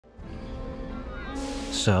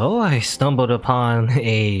So I stumbled upon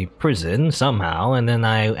a prison somehow, and then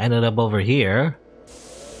I ended up over here.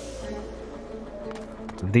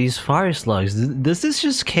 These fire slugs. Does this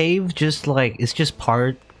just cave just like it's just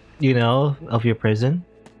part, you know, of your prison,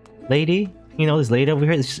 lady? You know, this lady over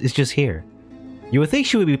here. It's just here. You would think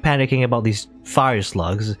she would be panicking about these fire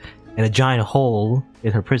slugs and a giant hole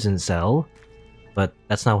in her prison cell, but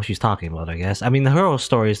that's not what she's talking about, I guess. I mean, the whole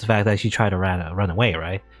story is the fact that she tried to run away,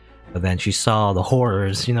 right? But then she saw the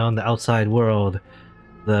horrors, you know, in the outside world.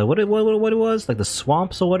 The what it was, like the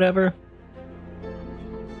swamps or whatever.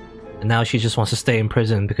 And now she just wants to stay in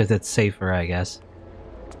prison because it's safer, I guess.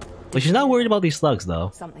 But she's not worried about these slugs,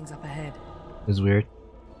 though. Something's up ahead. It's weird.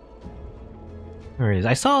 There it is.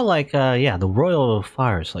 I saw like, yeah, the royal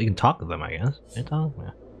fires. So you can talk to them, I guess. Can you talk?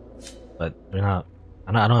 Yeah. But they're not.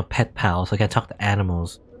 I don't have pet pals, so I can't talk to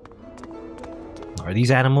animals. Are these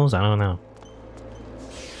animals? I don't know.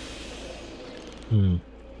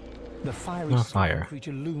 The fiery fire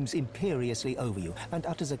creature looms imperiously over you and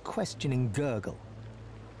utters a questioning gurgle.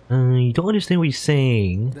 You don't understand what he's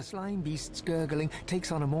saying. The slime beast's gurgling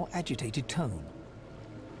takes on a more agitated tone.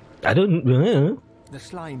 I don't. The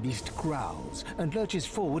slime beast growls and lurches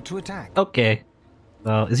forward to attack. Okay.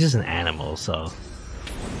 Well, it's just an animal, so.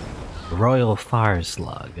 Royal fire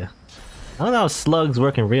slug. I don't know how slugs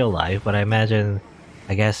work in real life, but I imagine.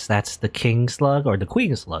 I guess that's the king slug or the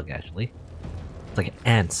queen slug, actually. It's like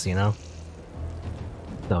ants, you know?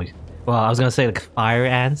 So, well, I was gonna say like fire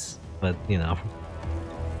ants, but you know.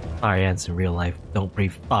 Fire ants in real life don't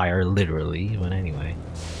breathe fire, literally, but anyway.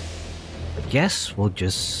 I guess we'll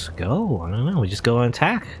just go. I don't know, we just go and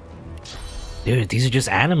attack. Dude, these are just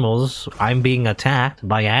animals. I'm being attacked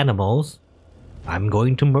by animals. I'm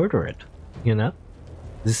going to murder it, you know?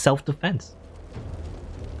 This is self-defense.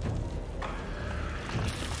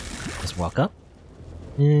 Let's walk up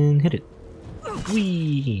and hit it.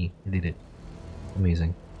 Whee! I did it.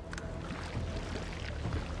 Amazing.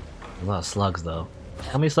 A lot of slugs, though.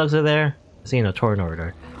 How many slugs are there? I see in a turn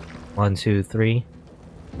order. 1, 2, 3.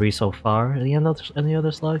 3 so far. Any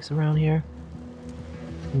other slugs around here?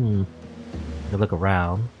 Look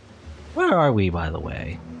around. Where are we, by the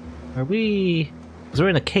way? Are we? Because we're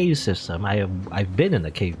in a cave system. I've been in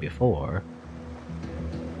a cave before.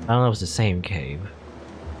 I don't know if it's the same cave.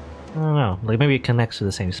 I don't know. Like maybe it connects to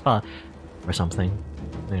the same spot or something.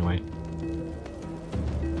 Anyway,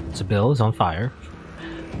 Sibyl is on fire.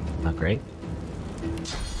 Not great.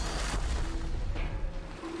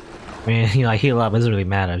 I mean, you know, I heal up. It doesn't really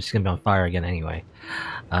matter. I'm just gonna be on fire again anyway.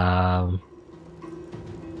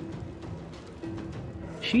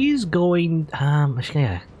 She's going. She's gonna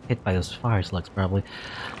get hit by those fire slugs probably.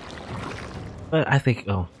 But I think.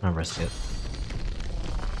 Oh, I'll risk it.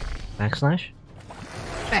 Backslash.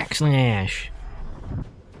 Backslash.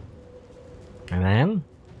 And then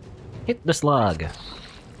hit the slug.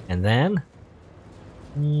 And then.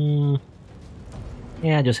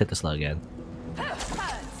 Yeah, just hit the slug again.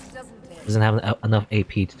 Doesn't have enough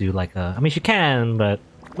AP to do like a. I mean, she can, but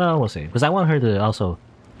well, we'll see. Because I want her to also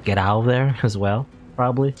get out of there as well,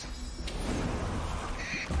 probably.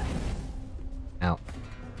 Out.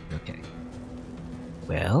 Okay.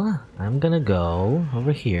 Well, I'm gonna go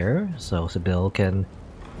over here so Sibyl can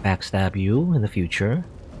backstab you in the future.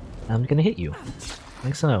 I'm gonna hit you,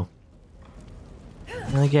 like so.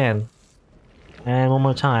 And again, and one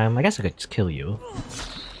more time. I guess I could just kill you.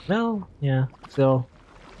 No, yeah, still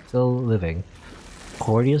living.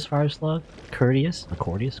 Courteous fire slug? Courteous?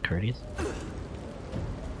 Courteous?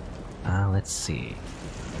 Let's see.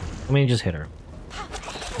 Let me just hit her.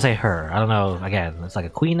 Say her. I don't know. Again, it's like a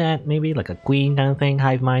queen ant, maybe? Like a queen kind of thing?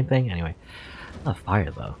 Hive mind thing? Anyway. A lot of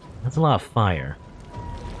fire, though. That's a lot of fire. I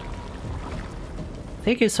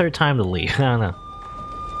think it's her time to leave. I don't know.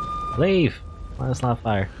 Leave! Well, that's a lot of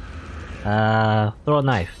fire. Throw a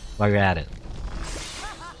knife while you're at it.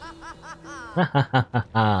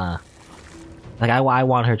 Like I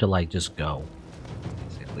want her to like just go,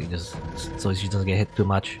 basically, just so she doesn't get hit too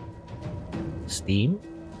much. Steam.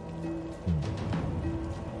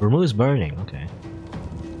 Removes burning. Okay,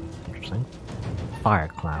 interesting. Fire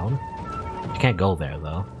cloud. She can't go there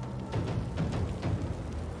though.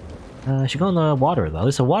 She go in the water though.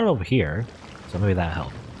 There's a water over here, so maybe that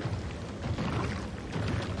helped.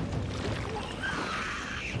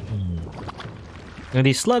 And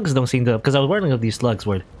these slugs don't seem to, because I was wondering if these slugs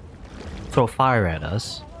would throw fire at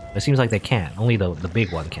us. It seems like they can't. Only the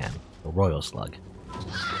big one can. The royal slug.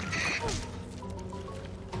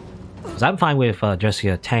 Because I'm fine with just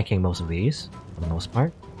tanking most of these, for the most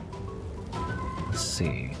part. Let's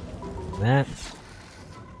see. That.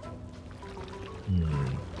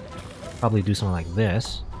 Probably do something like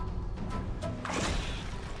this.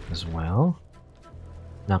 as well.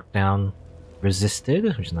 Knockdown resisted,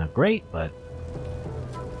 which is not great, but...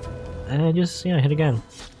 And just, yeah, hit again.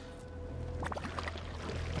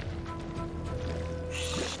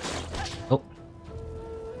 Oh.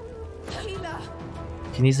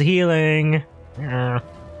 She needs the healing! Yeah.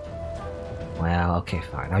 Wow, okay,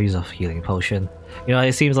 fine. I'll use a healing potion. You know,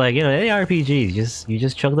 it seems like, you know, any RPG, you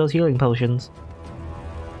just chug those healing potions.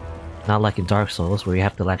 Not like in Dark Souls, where you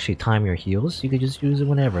have to actually time your heals. You could just use it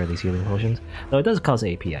whenever, these healing potions. Though it does cost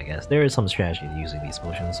AP, I guess. There is some strategy to using these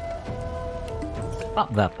potions.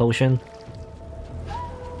 Pop that potion.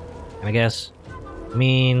 And I guess... I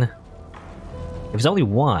mean... If it's only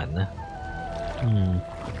one...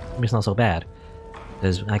 maybe it's not so bad.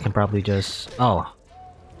 Because I can probably just... Oh!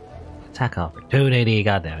 Attack opportunity,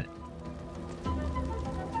 goddammit.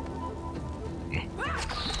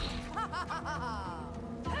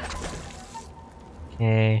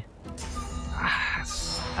 Okay. I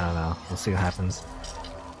don't know. We'll see what happens.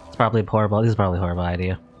 It's probably horrible. This is probably a horrible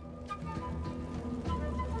idea.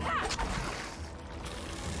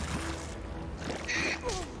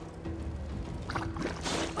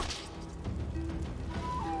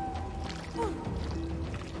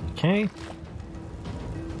 Okay.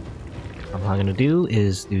 What I'm gonna do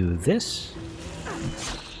is do this.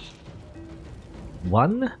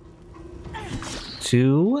 1,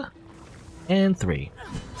 2, and 3.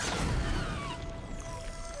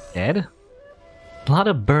 Dead. A lot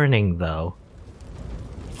of burning, though.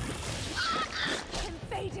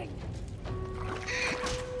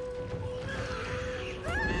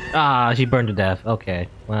 Ah, she burned to death. Okay,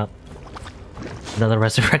 well. Another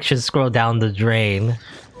resurrection scroll down the drain.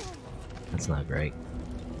 That's not great.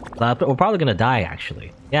 But we're probably gonna die,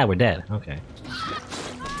 actually. Yeah, we're dead. Okay.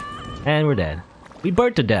 And we're dead. We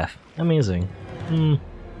burned to death. Amazing.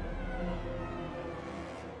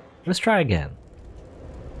 Let's try again.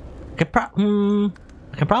 I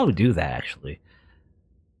can probably do that, actually.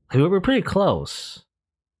 We're pretty close.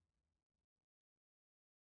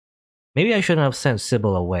 Maybe I shouldn't have sent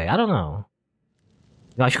Sybil away. I don't know.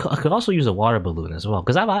 You know, I could also use a water balloon as well,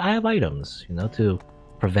 because I have items, you know, to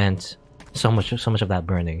prevent so much of that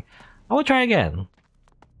burning. I will try again.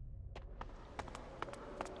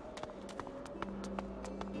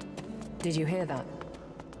 Did you hear that?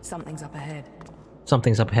 Something's up ahead.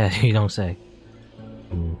 Something's up ahead, you don't say.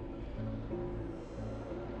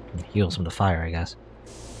 Heals from the fire, I guess.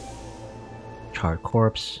 Charred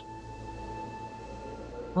corpse.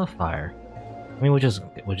 Well, fire. I mean, we'll just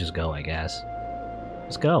go, I guess.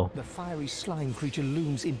 Let's go. The fiery slime creature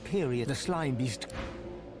looms imperious. The slime beast.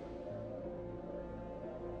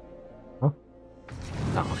 Huh?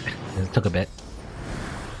 Oh, okay. It took a bit.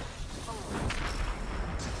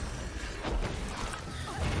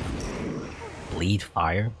 Bleed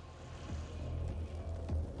fire.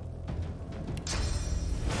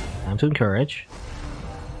 Time to encourage.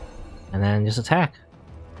 And then just attack.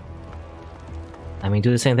 I mean,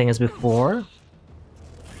 do the same thing as before.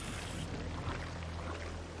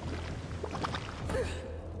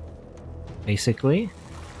 Basically.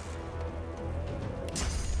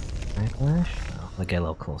 Backlash? Oh, I'll get a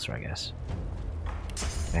little closer, I guess.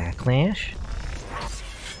 Backlash?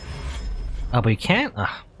 Oh, but you can't?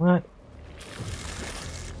 Ah, what?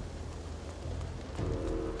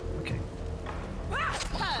 Okay.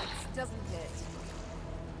 Doesn't it?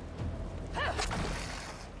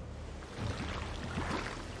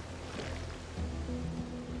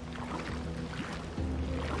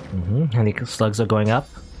 And the slugs are going up.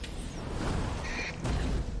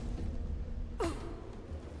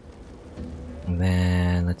 And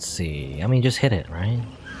then, let's see. I mean, just hit it, right?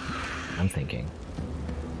 I'm thinking.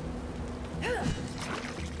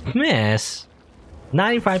 Miss!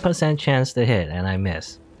 95% chance to hit, and I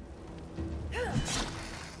miss.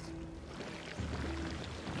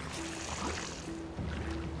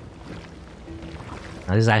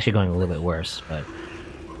 Now, this is actually going a little bit worse, but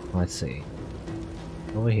let's see.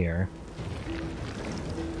 Over here.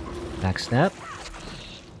 Backstep.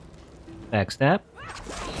 Backstep.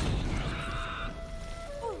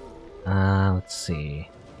 Let's see.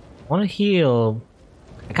 I want to heal.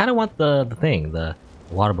 I kind of want the thing, the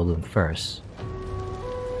water balloon first.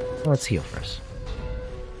 Let's heal first.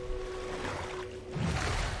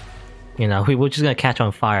 You know, we're just gonna catch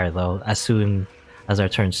on fire though as soon as our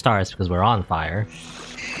turn starts because we're on fire.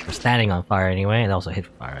 We're standing on fire anyway, and also hit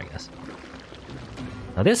fire, I guess.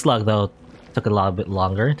 Now this slug though took a little bit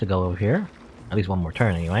longer to go over here. At least one more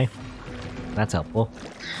turn anyway. That's helpful.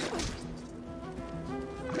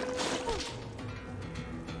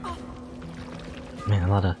 Man,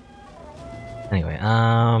 a lot of... Anyway, what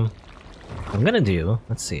I'm gonna do...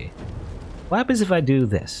 Let's see. What happens if I do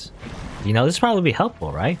this? You know, this probably be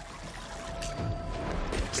helpful, right?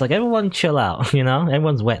 It's like everyone chill out, you know?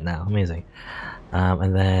 Everyone's wet now. Amazing.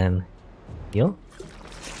 And then heal.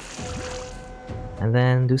 And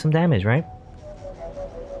then do some damage, right?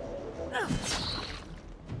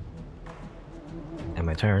 And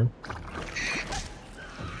my turn.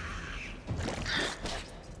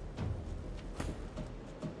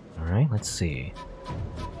 Alright, let's see.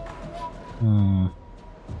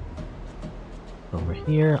 Over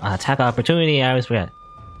here. Attack opportunity, I always forget.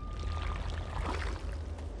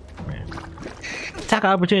 Attack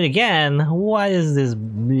opportunity again? What is this?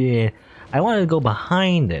 Bleh. I wanted to go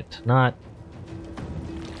behind it, not...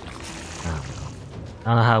 I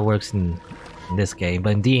don't know how it works in this game,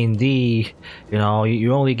 but in D&D, you know,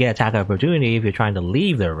 you only get attack opportunity if you're trying to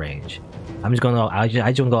leave their range. I'm just gonna... I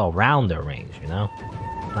just go around their range, you know?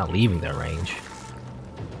 Not leaving their range.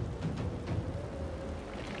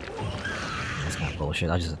 That's not bullshit,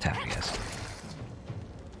 I'll just attack, I guess.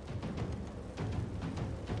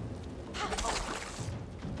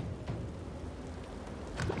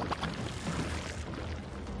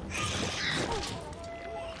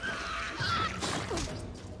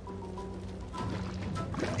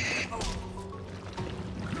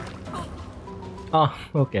 Oh,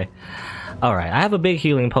 okay. Alright, I have a big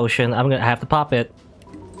healing potion. I have to pop it.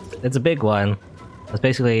 It's a big one. That's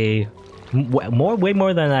basically way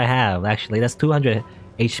more than I have, actually. That's 200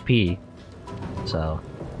 HP. So,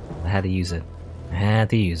 I had to use it.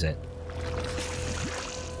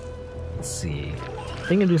 Let's see. I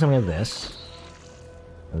think I'll do something like this.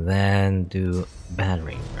 And then do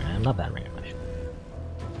battering ram. Not battering ram, actually.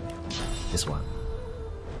 This one.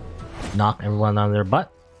 Knock everyone on their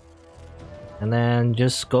butt. And then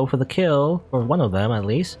just go for the kill, for one of them at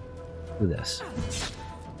least. Do this.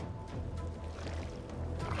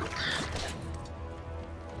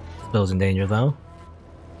 Bill's in danger though.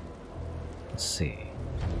 Let's see.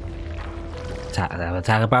 I have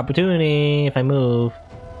attack of opportunity if I move.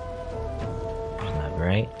 That's not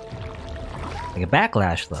great. I get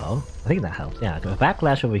backlash though. I think that helps. Yeah, if I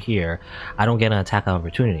backlash over here, I don't get an attack of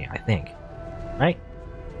opportunity, I think. Right?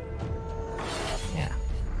 Yeah.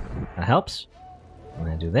 That helps. I'm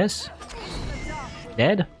gonna do this.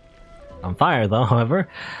 Dead. On fire though, however.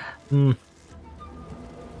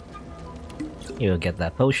 You'll get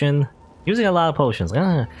that potion. Using a lot of potions.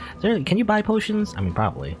 Can you buy potions? I mean,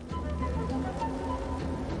 probably.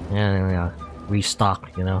 Yeah, restock,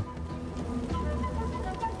 you know.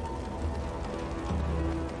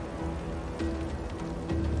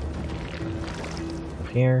 Up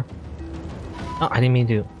here. Oh, I didn't mean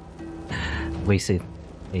to waste it.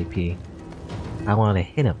 AP. I wanted to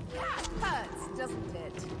hit him. Hurts, doesn't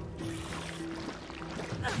it?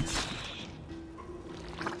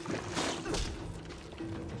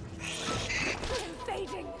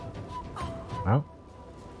 Invading. Well,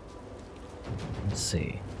 let's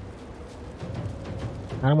see.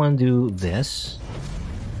 I want to do this.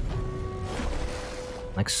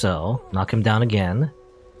 Like so. Knock him down again.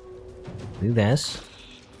 Do this.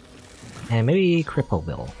 And maybe cripple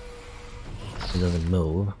Bill. He doesn't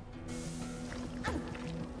move.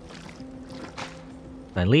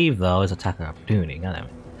 If I leave though, it's attack opportunity. God damn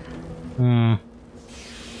it.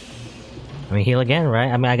 I mean, heal again,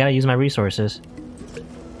 right? I mean, I gotta use my resources.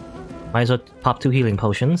 Might as well pop 2 healing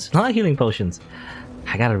potions. Not healing potions.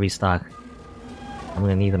 I gotta restock. I'm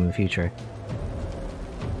gonna need them in the future.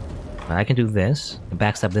 But I can do this. And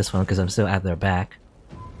backstab this one because I'm still at their back.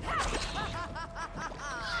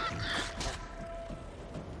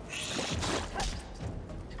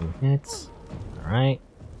 2 hits. Alright.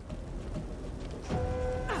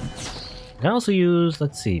 I can also use,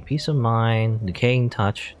 let's see, Peace of Mind, Decaying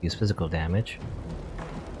Touch, use physical damage.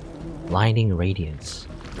 Blinding Radiance.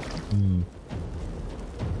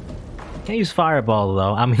 Can't use Fireball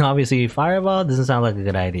though. I mean, obviously, Fireball doesn't sound like a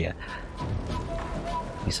good idea.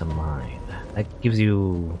 Peace of Mind. That gives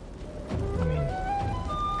you... I mean...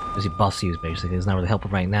 gives you buffs use, basically. It's not really helpful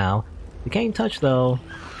right now. Decaying Touch though...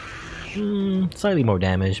 slightly more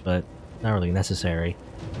damage, but not really necessary.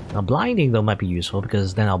 Now, blinding though might be useful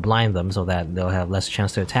because then I'll blind them so that they'll have less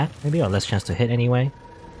chance to attack, maybe, or less chance to hit anyway.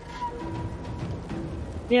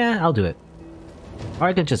 Yeah, I'll do it. Or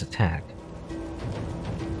I could just attack.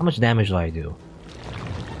 How much damage do I do?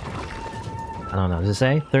 I don't know, does it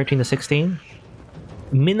say? 13 to 16?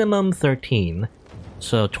 Minimum 13,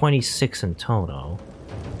 so 26 in total.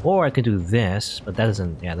 Or I could do this, but that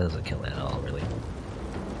doesn't, yeah, that doesn't kill it at all, really.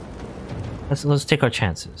 Let's take our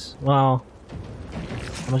chances. Well...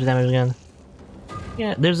 how much damage again?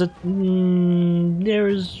 Yeah, there's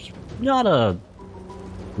not a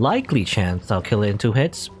likely chance I'll kill it in 2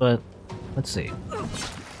 hits, but Let's see.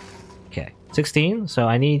 Okay, 16. So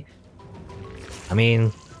I need. I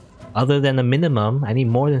mean, other than the minimum, I need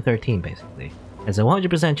more than 13 basically. It's a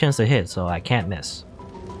 100% chance to hit, so I can't miss.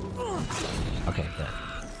 Okay, good.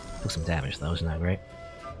 Took some damage though, isn't that great?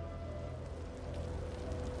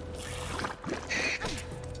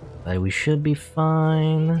 But we should be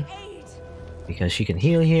fine. Because she can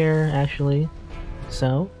heal here, actually.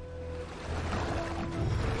 So.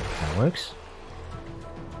 That works.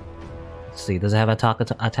 Let's see, does it have attack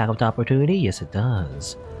of opportunity? Yes, it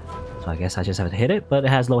does. So I guess I just have to hit it, but it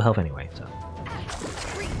has low health anyway, so.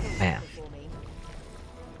 Bam.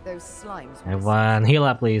 Those slimes. Everyone, heal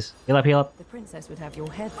up, please. Heal up, heal up. The princess would have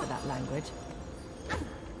your head for that language.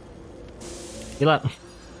 Heal up.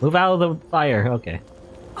 Move out of the fire. Okay.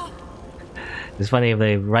 It's funny if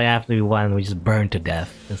they, right after we won, we just burned to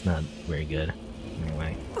death. That's not very good.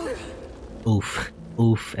 Anyway. Oof.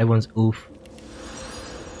 Oof. Everyone's oof.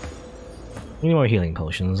 Need more healing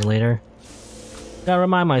potions later. Gotta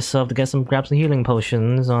remind myself to grab some healing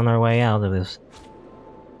potions on our way out of this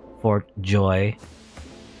Fort Joy.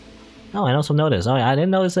 Oh, I also noticed. Oh, I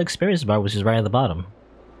didn't notice the experience bar, which is right at the bottom.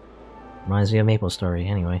 Reminds me of Maple Story,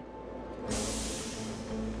 anyway.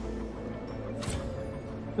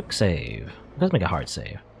 Quick save. Let's make a hard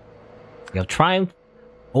save. We have triumphed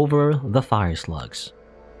over the fire slugs.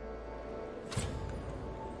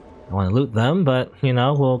 I want to loot them, but, you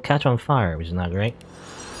know, we'll catch on fire, which is not great.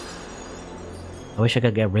 I wish I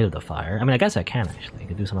could get rid of the fire. I mean, I guess I can, actually. I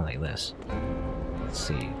could do something like this. Let's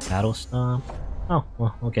see. Battle Stomp. Oh,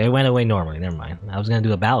 well, okay. It went away normally. Never mind. I was gonna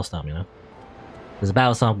do a Battle Stomp, you know? Because the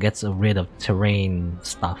Battle Stomp gets rid of terrain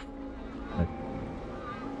stuff. But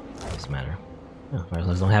it doesn't matter. Oh,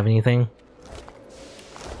 Fireflies don't have anything.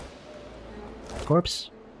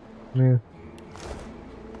 Corpse? Yeah.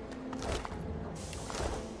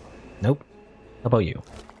 Nope. How about you?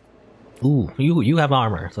 Ooh, you have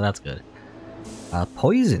armor, so that's good.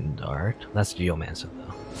 Poison Dart. That's Geomancer,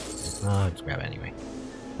 though. I'll just grab it anyway.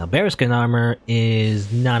 Now, Bearskin armor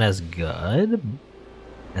is not as good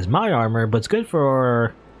as my armor, but it's good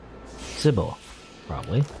for Sybil,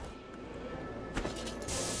 probably.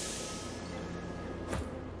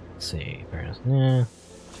 Let's see. Yeah.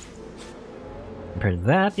 Compared to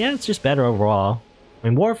that, yeah, it's just better overall. I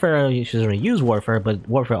mean, Warfare, she doesn't really use Warfare, but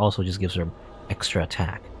Warfare also just gives her extra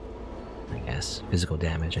attack. I guess. Physical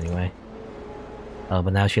damage, anyway. Oh,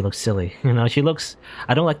 but now she looks silly. You know, she looks...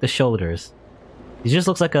 I don't like the shoulders. She just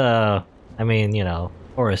looks like a... I mean, you know,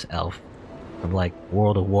 forest elf. From, like,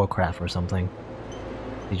 World of Warcraft or something.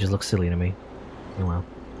 She just looks silly to me. Oh, well.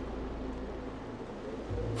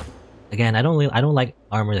 Again, I don't like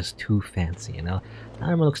armor that's too fancy, you know? The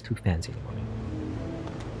armor looks too fancy to me.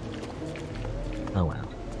 Oh, well.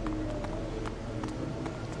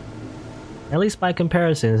 At least by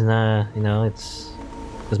comparison, you know, it's...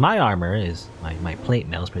 Because my armor is... My plate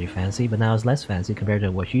mail is pretty fancy, but now it's less fancy compared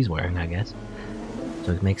to what she's wearing, I guess.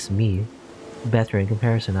 So it makes me better in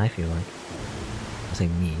comparison, I feel like. I say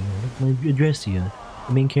me. I address you,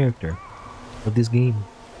 the main character of this game.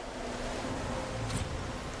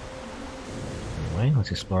 Anyway,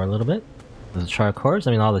 let's explore a little bit. There's a char course.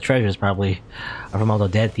 I mean, all the treasures probably are from all the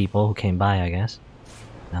dead people who came by, I guess.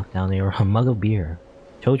 Knock down here, a mug of beer.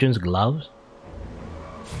 Children's gloves?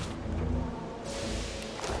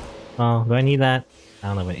 Oh, do I need that? I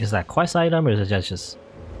don't know. Is that a quest item or is it just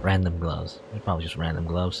random gloves? It's probably just random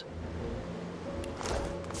gloves.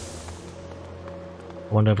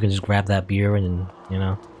 I wonder if we can just grab that beer and, you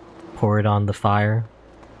know, pour it on the fire.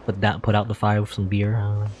 Put out the fire with some beer. I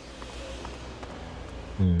don't know.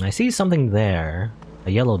 I see something there.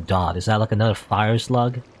 A yellow dot. Is that like another fire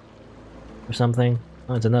slug? Or something?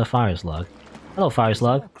 Oh, it's another fire slug. Hello, fire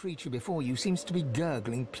slug. The creature before you seems to be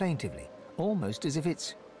gurgling plaintively, almost as if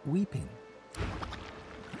it's weeping.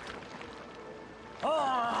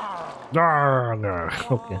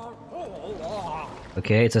 Okay.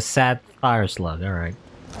 Okay, it's a sad fire slug. Alright.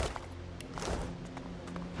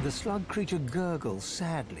 The slug creature gurgles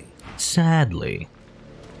sadly. Sadly.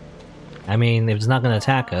 I mean, if it's not gonna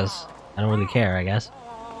attack us, I don't really care, I guess.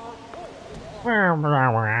 Okay,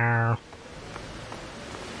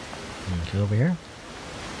 over here.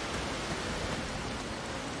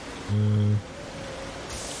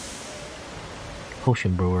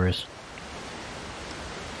 Potion brewers.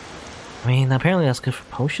 I mean, apparently that's good for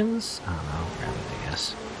potions? I don't know, grab it, I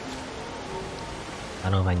guess.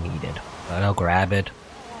 I don't know if I need it, but I'll grab it.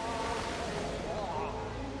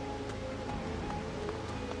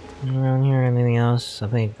 Around here, anything else? I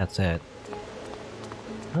think that's it.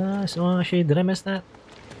 So actually, did I miss that?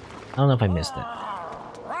 I don't know if I missed it.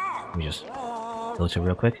 Let me just go to it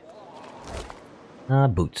real quick.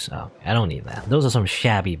 Boots. Oh, I don't need that. Those are some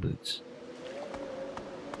shabby boots.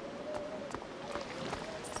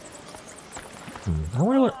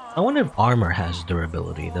 I wonder if armor has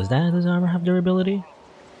durability. Does armor have durability?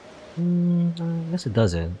 I guess it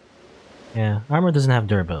doesn't. Yeah, armor doesn't have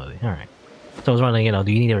durability. Alright. So I was wondering,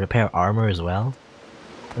 do you need to repair armor as well?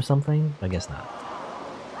 Or something? I guess not.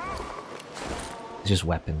 It's just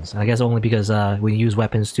weapons. I guess only because we use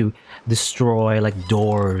weapons to destroy, like,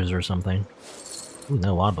 doors or something. Ooh,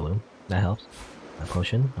 no water balloon. That helps. A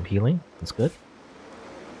potion of healing. That's good.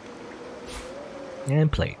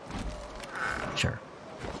 And plate. Sure.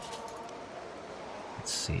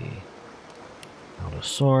 Let's see. Out of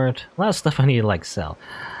sort. A lot of stuff I need to, like, sell.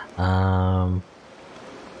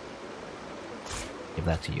 Give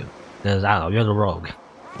that to you. Because, I don't know, you're the rogue.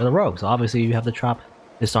 You're the rogue, so obviously you have the drop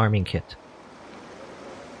disarming kit.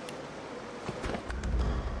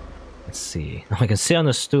 Let's see. I can sit on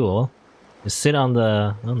the stool. Just sit on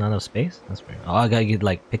the... Oh, not enough space? That's weird. Oh, I gotta get,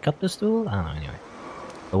 like, pick up the stool? I don't know, anyway.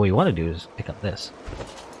 But what you want to do is pick up this.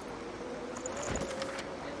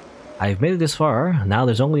 I've made it this far. Now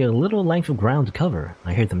there's only a little length of ground to cover.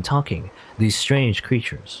 I hear them talking. These strange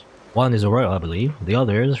creatures. One is a royal, I believe. The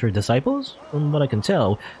other is her disciples? From what I can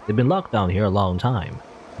tell, they've been locked down here a long time.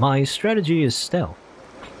 My strategy is stealth.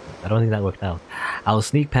 I don't think that worked out. I'll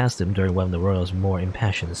sneak past them during one of the royal's more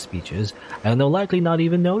impassioned speeches, and they'll likely not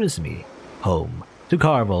even notice me. Home. To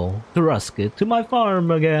Carvel. To Rusket. To my farm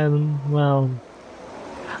again. Well,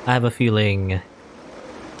 I have a feeling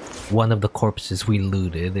one of the corpses we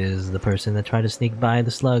looted is the person that tried to sneak by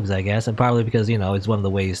the slugs, I guess. And probably because, it's one of the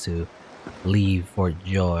ways to leave Fort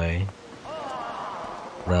Joy.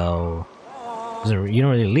 Though, you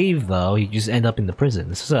don't really leave, though. You just end up in the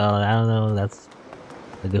prison. So, I don't know, that's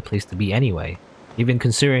a good place to be anyway. Even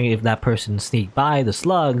considering if that person sneaked by the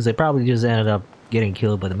slugs, they probably just ended up getting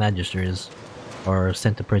killed by the magisters. Or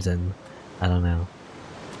sent to prison. I don't know.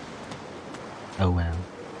 Oh well.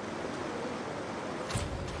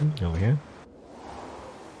 Over here.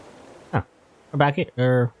 Huh. We're back here.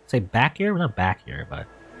 Or, say back here? We're not back here, but...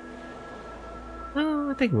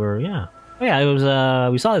 I think we're, yeah. Oh yeah, it was,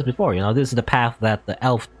 we saw this before, this is the path that the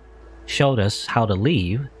elf showed us how to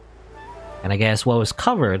leave. And I guess, well, it was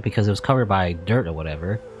covered, because it was covered by dirt or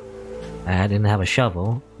whatever. I didn't have a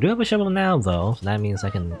shovel. I do have a shovel now, though, so that means I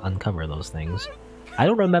can uncover those things. I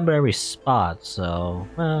don't remember every spot, so,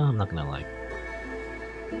 well, I'm not gonna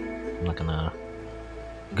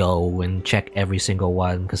go and check every single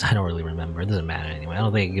one, because I don't really remember. It doesn't matter anyway. I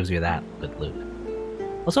don't think it gives you that good loot.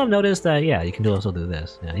 Also, I've noticed that, yeah, you can also do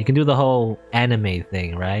this. Yeah, you can do the whole anime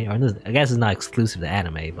thing, right? Or this, I guess it's not exclusive to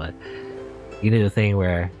anime, but you do the thing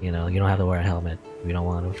where, you don't have to wear a helmet if you don't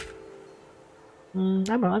want to.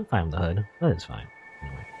 I'm fine with the hood. The hood is fine.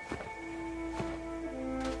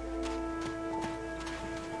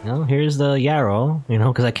 Anyway. Here's the Yarrow,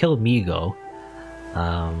 because I killed Migo.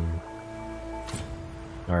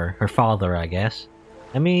 Or her father, I guess.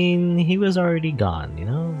 I mean, he was already gone,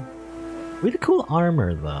 Really cool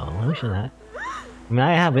armor, though. I wish of that. I mean,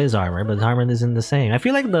 I have his armor, but his armor isn't the same. I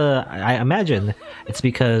feel like I imagine it's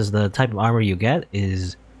because the type of armor you get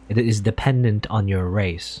is dependent on your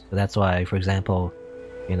race. So that's why, for example,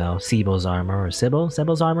 Sibo's armor or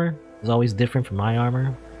Sibo's armor is always different from my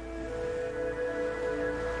armor.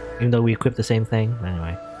 Even though we equip the same thing.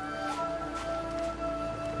 Anyway.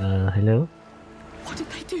 Hello? What did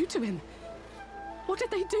they do to him? What did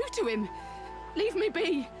they do to him? Leave me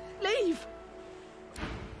be! Leave!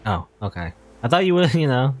 Oh, okay. I thought you would,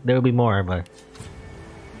 there would be more, but...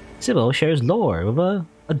 Sibo shares lore with a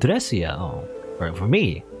Dressia. Oh, for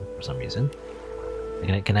me, for some reason.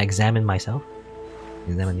 Can I examine myself?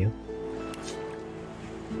 Examine you?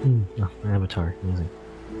 Oh, avatar. Amazing.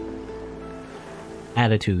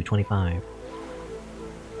 Attitude, 25.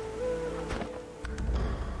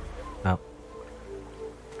 Oh.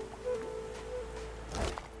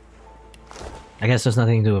 I guess there's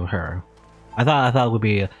nothing to do with her. I thought it would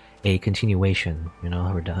be a continuation,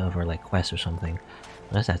 of her like quest or something.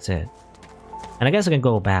 Unless that's it. And I guess I can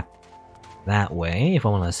go back that way if I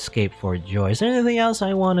want to escape Fort Joy. Is there anything else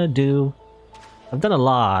I want to do? I've done a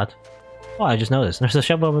lot. Oh, I just noticed. There's a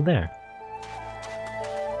shovel over there.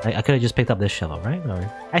 I could have just picked up this shovel, right?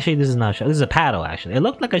 Or actually, this is not a shovel. This is a paddle, actually. It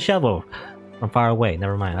looked like a shovel from far away.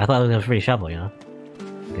 Never mind. I thought it was a free shovel, I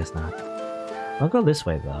guess not. I'll go this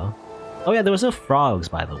way, though. Oh yeah, there was no frogs,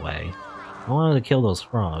 by the way. I wanted to kill those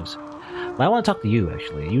frogs. But I want to talk to you,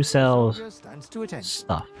 actually. You sell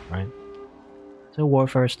stuff, right? So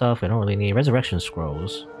warfare stuff, I don't really need. Resurrection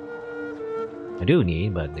scrolls. I do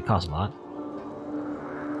need, but they cost a lot.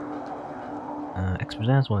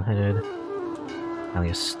 Expertise 100. Finally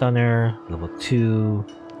a stunner, level 2.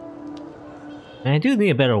 And I do need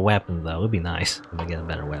a better weapon though, it would be nice if I get a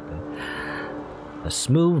better weapon. A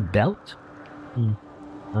smooth belt? I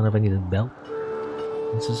don't know if I need a belt,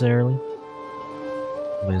 necessarily.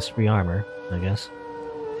 But it's free armor, I guess.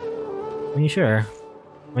 I mean, sure.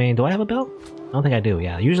 I mean, do I have a belt? I don't think I do,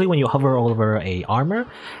 yeah. Usually when you hover over a armor,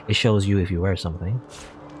 it shows you if you wear something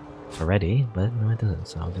already, but no it doesn't,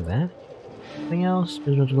 so I'll do that. Anything else?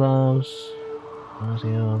 Visual gloves,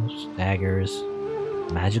 daggers,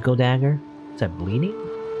 magical dagger? Is that bleeding?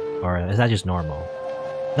 Or is that just normal?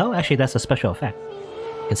 No, actually that's a special effect.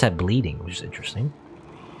 It said bleeding, which is interesting.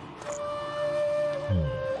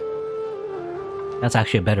 That's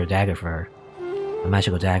actually a better dagger for her. A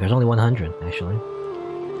magical dagger is only 100, actually.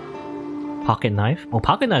 Pocket knife? Oh,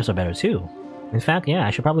 pocket knives are better too. In fact, yeah,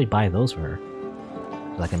 I should probably buy those for her.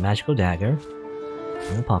 So like a magical dagger,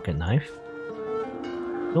 and a pocket knife.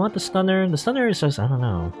 You want the stunner? The stunner is just, I don't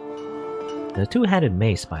know. The two-headed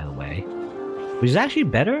mace, by the way. Which is actually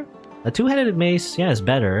better. A two-headed mace, yeah, is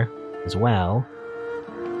better as well.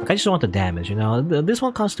 Like, I just don't want the damage, you know? This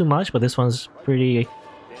one costs too much, but this one's pretty,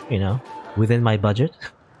 you know, within my budget.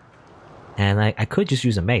 And I could just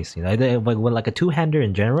use a mace, you know? But with like a two-hander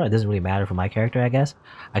in general, it doesn't really matter for my character, I guess.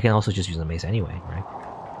 I can also just use a mace anyway, right?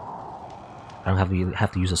 I don't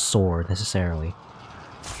have to use a sword, necessarily.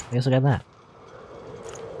 I guess I got that.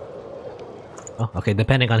 Oh, okay,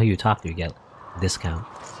 depending on who you talk to, you get a discount.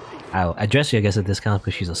 I'll address you, I guess, a discount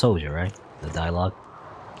because she's a soldier, right? The dialogue.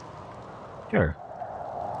 Sure.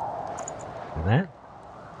 Do that.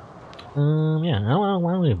 Yeah, I don't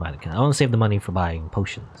really buy the. I want to save the money for buying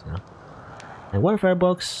potions, you know. And warfare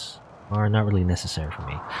books are not really necessary for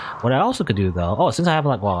me. What I also could do, though, since I have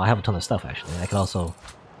like, well, I have a ton of stuff actually. I could also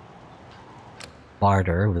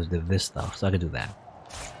barter with this stuff, so I could do that.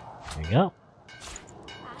 There you go.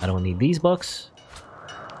 I don't need these books.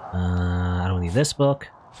 I don't need this book.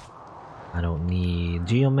 I don't need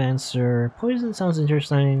Geomancer. Poison sounds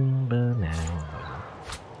interesting, but no.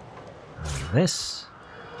 I don't need this.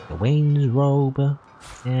 The Wayne's robe.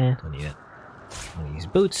 Yeah, don't need it. I don't need these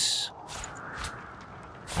boots.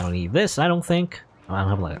 I don't need this, I don't think. I don't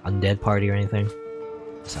have like an undead party or anything.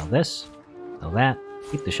 Sell this. Sell that.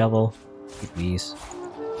 Keep the shovel. Keep these.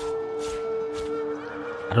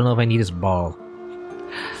 I don't know if I need this ball.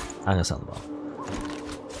 I'm gonna sell the ball.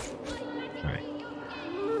 Alright.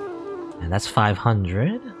 And that's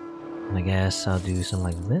 500. And I guess I'll do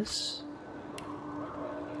something like this.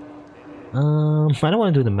 I don't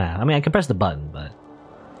want to do the math. I mean, I can press the button, but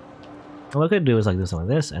what I could do is like do something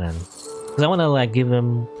like this, and then because I want to like give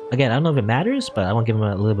him again. I don't know if it matters, but I want to give him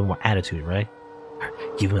a little bit more attitude, right?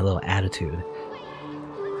 Give him a little attitude.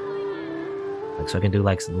 Like, so I can do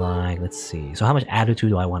like let's see. So how much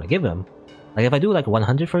attitude do I want to give him? Like if I do like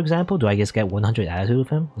 100, for example, do I just get 100 attitude with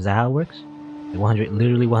him? Is that how it works? Like 100,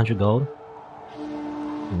 literally 100 gold.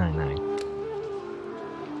 99.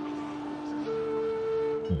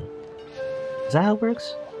 Is that how it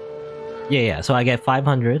works? Yeah. So I get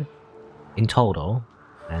 500 in total,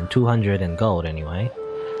 and 200 in gold anyway.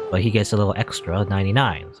 But he gets a little extra,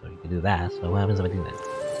 99. So you can do that. So what happens if I do that?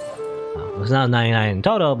 Oh, it's not 99 in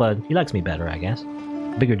total, but he likes me better, I guess.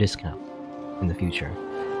 Bigger discount in the future.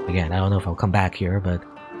 Again, I don't know if I'll come back here, but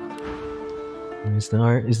it's the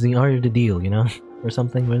art of the deal, you know, or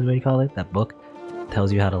something. What do you call it? That book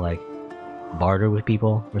tells you how to like barter with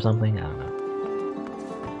people or something. I don't know.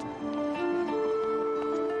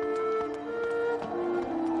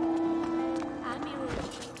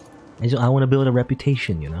 I want to build a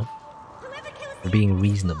reputation, you know, for being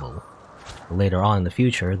reasonable. Later on in the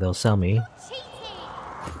future, they'll sell me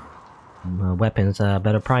weapons at a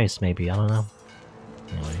better price, maybe. I don't know.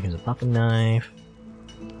 Anyway, here's a pocket knife.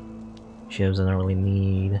 Shivs I don't really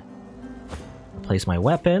need. Replace my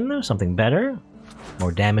weapon, something better.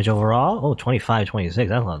 More damage overall. Oh, 25, 26,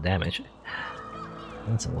 that's a lot of damage.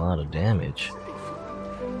 That's a lot of damage.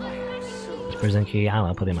 This prison key, I don't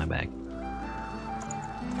know, put it in my bag.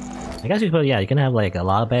 I guess you can put, yeah, you can have like a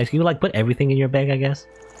lot of bags. You can like put everything in your bag, I guess.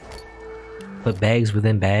 Put bags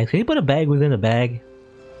within bags. Can you put a bag within a bag?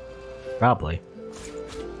 Probably.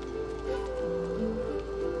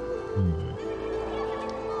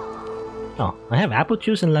 Oh, I have apple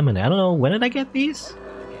juice and lemonade. I don't know, when did I get these?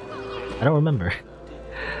 I don't remember.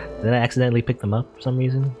 Did I accidentally pick them up for some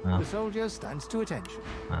reason? Oh. The soldier stands to attention.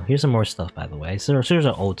 Oh, here's some more stuff, by the way. So here's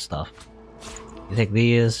our old stuff. You take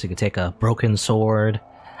these, you can take a broken sword.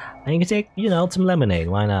 And you can take, you know, some lemonade,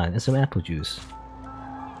 why not? And some apple juice.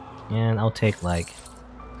 And I'll take like...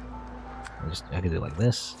 I could do like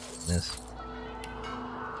this.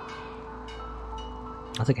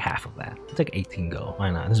 I'll take half of that. I'll take 18 gold,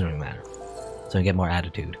 why not? It doesn't really matter. so I get more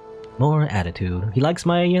attitude. More attitude. He likes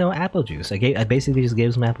my, you know, apple juice. I basically just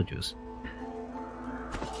gave him apple juice.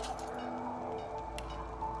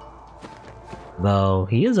 Though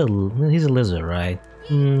he's a lizard, right?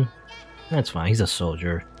 That's fine. He's a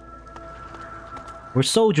soldier. We're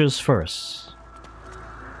soldiers first.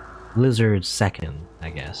 Lizards second, I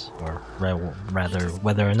guess, or rather,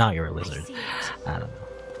 whether or not you're a lizard. I don't know.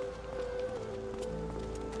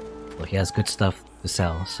 Well, he has good stuff to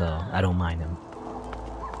sell, so I don't mind him.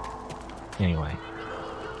 Anyway,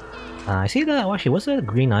 I see that. Oh, actually, what's that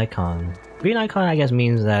green icon? Green icon, I guess,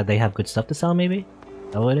 means that they have good stuff to sell. Maybe.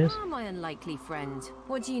 Is that what it is? Oh, my unlikely friend.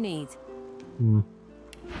 What do you need?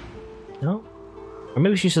 No? Or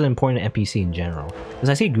maybe she's an important NPC in general. Because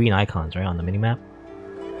I see green icons, right, on the minimap.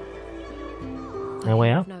 No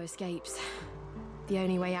way out? No escapes. The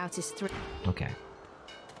only way out is through. Okay.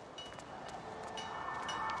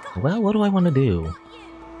 Well, what do I want to do?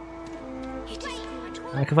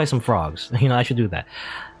 I could fight some frogs. You know, I should do that.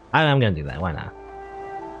 I'm gonna do that. Why not?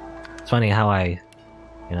 It's funny how I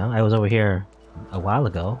was over here a while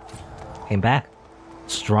ago. Came back.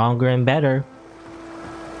 Stronger and better.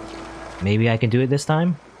 Maybe I can do it this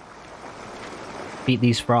time? Beat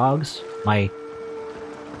these frogs? My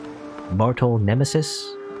mortal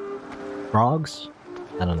nemesis? Frogs?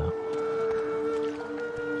 I don't know.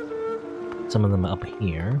 Some of them up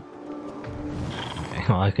here. Okay,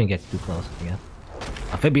 well, I couldn't get too close, I guess.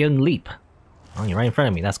 Amphibian leap! Oh, you're right in front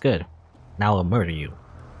of me, that's good. Now I'll murder you.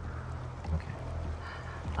 Okay.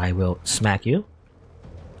 I will smack you.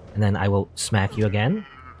 And then I will smack you again.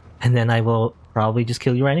 And then I will probably just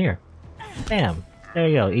kill you right here. Bam! There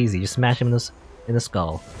you go, easy. Just smash him in the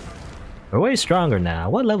skull. We're way stronger now.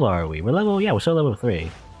 What level are we? We're still level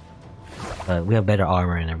 3. But we have better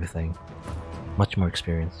armor and everything. Much more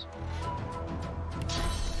experience.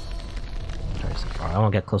 Try so far. I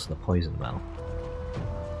won't get close to the poison though.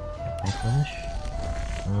 Can I finish?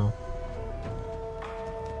 No.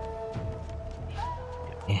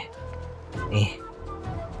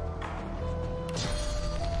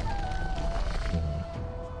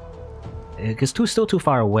 It's still too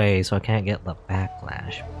far away, so I can't get the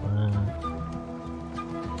backlash.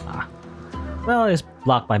 Well, it's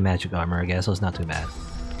blocked by magic armor, I guess, so it's not too bad.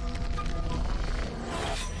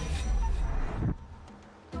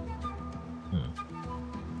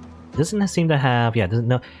 Doesn't seem to have, doesn't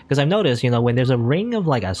know, because I've noticed, you know, when there's a ring of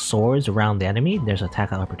like swords around the enemy, there's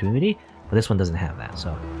attack opportunity, but this one doesn't have that,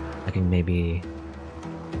 so I can maybe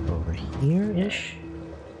go over here-ish,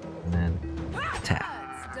 and then attack.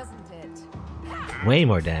 Way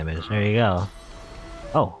more damage, there you go.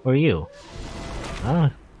 Oh, who are you?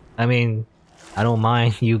 I mean, I don't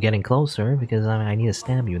mind you getting closer, because I need to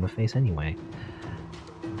stab you in the face anyway.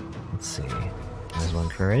 Let's see, there's one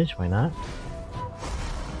courage, why not?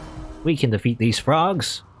 We can defeat these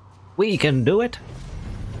frogs! We can do it!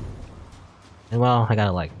 And well, I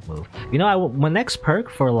gotta like move. You know, my next perk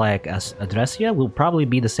for like Adressia will probably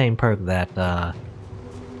be the same perk that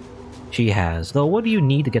she has. Though, what do you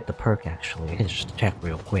need to get the perk actually? I can just check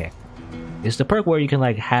real quick. It's the perk where you can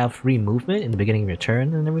like have free movement in the beginning of your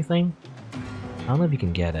turn and everything. I don't know if you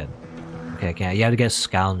can get it. Okay, I can't. You have to get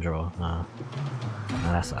Scoundrel. No,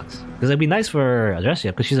 that sucks. Because it'd be nice for Adressia,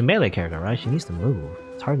 because she's a melee character, right? She needs to move.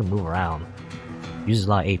 It's hard to move around. Uses a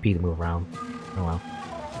lot of AP to move around. Oh well.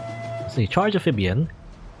 Let's see, charge amphibian.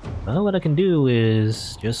 Well, what I can do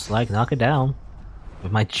is just like knock it down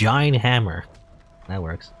with my giant hammer. That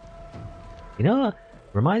works. You know,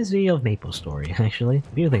 reminds me of Maple Story, actually.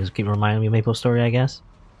 A few things keep reminding me of Maple Story, I guess.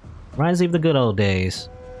 Reminds me of the good old days.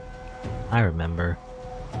 I remember.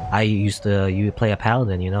 I used to play a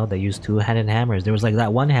paladin, you know, that used two-handed hammers. There was like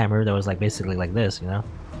that one hammer that was like basically like this, you know,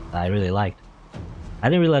 that I really liked. I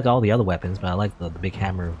didn't really like all the other weapons, but I liked the big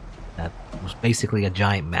hammer that was basically a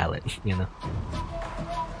giant mallet, you know.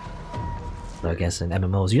 So I guess in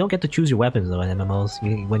MMOs, you don't get to choose your weapons though in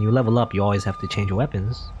MMOs. When you level up, you always have to change your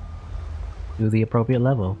weapons to the appropriate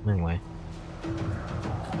level. Anyway.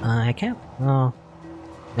 I can't... Oh.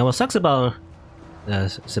 Now what sucks about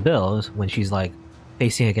Sibyl is when she's like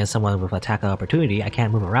facing against someone with attack opportunity, I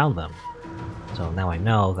can't move around them. So now I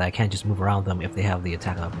know that I can't just move around them if they have the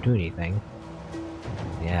attack opportunity thing.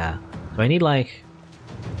 Yeah. So I need like...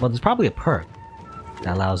 Well, there's probably a perk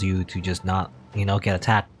that allows you to just not, you know, get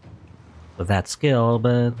attacked with that skill,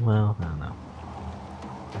 but, well, I don't know.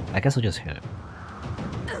 I guess I'll just hit it.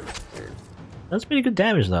 That's pretty good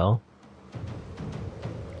damage, though.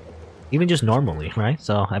 Even just normally, right?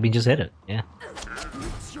 So, I mean, just hit it. Yeah.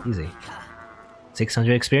 Easy.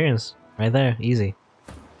 600 experience. Right there. Easy.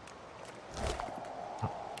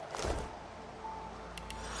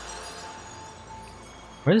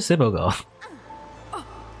 Where did Sybil go?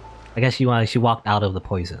 I guess she walked out of the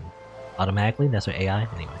poison automatically. That's her AI.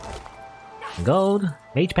 Anyway, gold,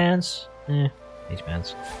 mage pants. Mage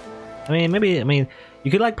pants. I mean, maybe. I mean,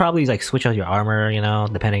 you could like probably like switch out your armor, you know,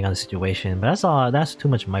 depending on the situation. But that's all. That's too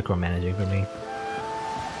much micromanaging for me.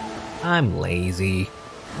 I'm lazy.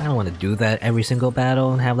 I don't want to do that every single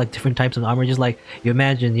battle and have like different types of armor. Just like you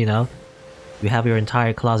imagine, you know, you have your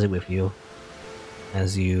entire closet with you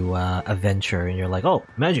as you adventure, and you're like, oh,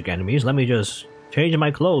 magic enemies. Let me just change my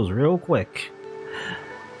clothes real quick.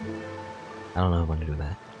 I don't know if I want to do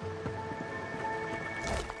that.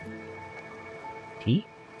 Tea?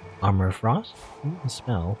 Armor of Frost? Ooh,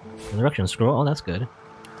 spell. Resurrection Scroll. Oh, that's good.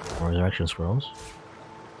 More Resurrection Scrolls.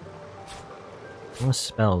 More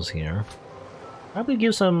spells here. Probably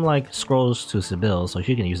give some, like, scrolls to Sibyl so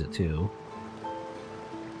she can use it too.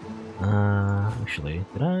 Actually,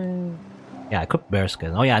 did I? Yeah, I cooked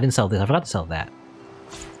bearskin. Oh yeah, I didn't sell this. I forgot to sell that.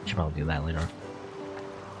 I should probably do that later.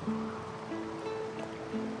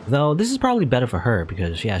 Though, this is probably better for her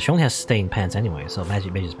because, yeah, she only has stained pants anyway, so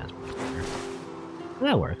mage's pants works for her.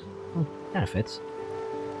 That works. Kinda fits.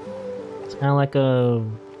 It's kinda like a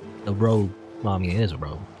robe. Well, I mean, it is a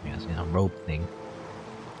robe. I guess, you know, robe thing.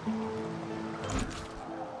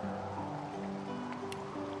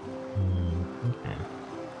 Okay.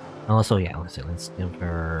 Also, yeah, let's give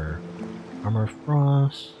her Armor of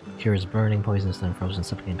Frost, Cures Burning, Poison, Stun, Frozen,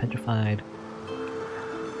 Suffocating, Petrified,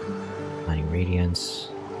 Mighty Radiance,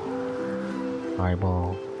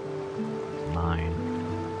 Fireball, 9.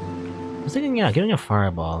 I was thinking, yeah, giving her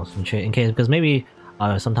Fireball in case, because maybe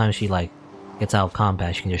sometimes she like gets out of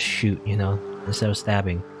combat, she can just shoot, you know, instead of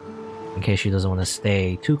stabbing, in case she doesn't want to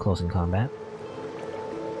stay too close in combat.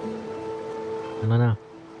 I don't know.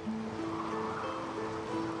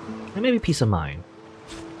 And maybe Peace of Mind,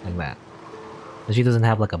 like that. Because she doesn't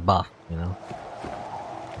have like a buff, you know.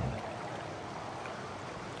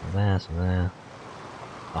 So that.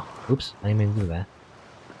 Oh, oops! I didn't mean to do that.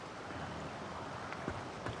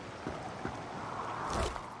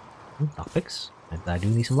 Lockpicks. I do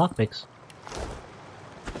need some lockpicks.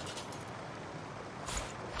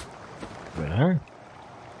 There.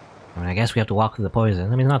 I mean, I guess we have to walk through the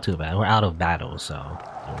poison. I mean, not too bad. We're out of battle, so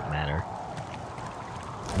it doesn't matter.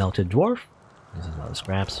 Melted dwarf. This is a lot of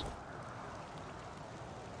scraps.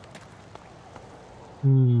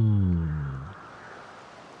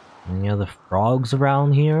 Any other frogs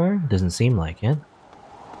around here? Doesn't seem like it.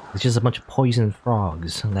 It's just a bunch of poisoned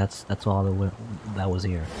frogs. That's all that was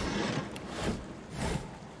here.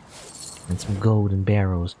 And some golden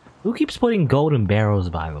barrels. Who keeps putting golden barrels,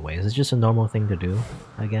 by the way? Is it just a normal thing to do,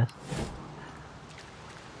 I guess?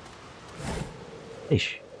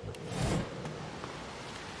 Fish.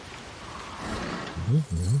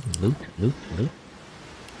 Loot.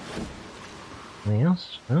 Anything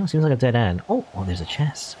else? Oh, seems like a dead end. Oh, there's a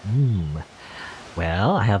chest.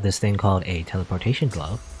 Well, I have this thing called a teleportation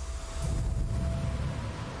glove.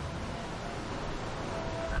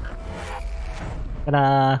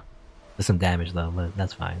 Ta-da! There's some damage though, but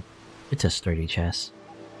that's fine. It's a sturdy chest.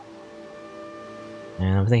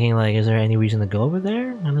 And I'm thinking, like, is there any reason to go over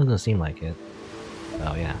there? It doesn't seem like it.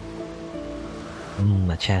 Oh, yeah.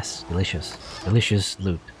 A chest. Delicious. Delicious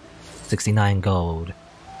loot. 69 gold.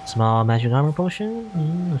 Small magic armor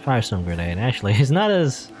potion? Firestone grenade. Actually, it's not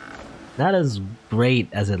as great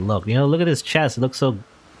as it looked. You know, look at this chest. It looks so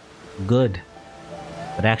good.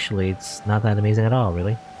 But actually, it's not that amazing at all,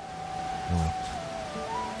 really.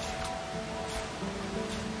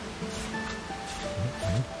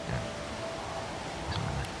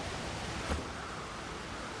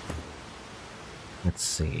 Let's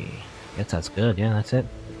see. Guess that's good. Yeah, that's it.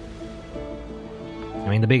 I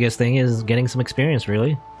mean, the biggest thing is getting some experience,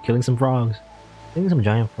 really. Killing some frogs. Killing some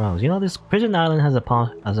giant frogs. You know, this prison island has a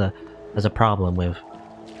problem with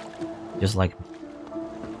just like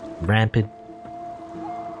rampant,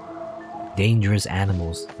 dangerous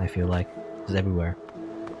animals. I feel like just everywhere.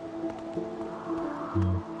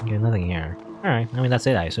 Okay, nothing here. All right. I mean, that's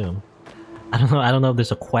it. I assume. I don't know if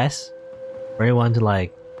there's a quest for everyone to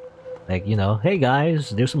like, you know, hey guys,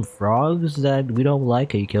 there's some frogs that we don't like.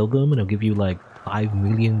 Can you kill them and it'll give you like 5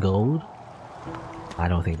 million gold? I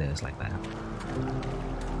don't think that it's like that.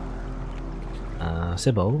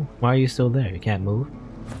 Sybil, why are you still there? You can't move?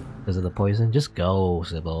 Because of the poison? Just go,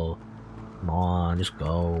 Sybil. Come on, just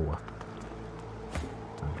go.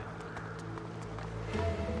 Okay.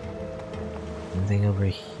 Anything over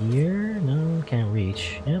here? No, can't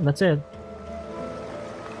reach. Yeah, that's it.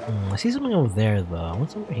 I see something over there though.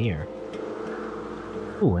 What's over here?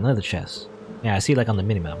 Ooh, another chest. Yeah, I see like on the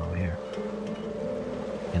minimap over here.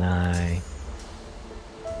 Can I...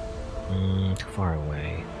 too far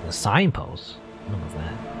away. The signpost? What was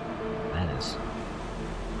that? That is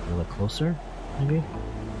a little closer, maybe?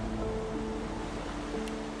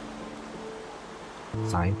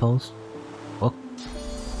 Signpost? Book?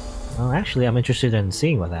 Well, actually, I'm interested in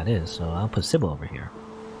seeing what that is, so I'll put Sybil over here.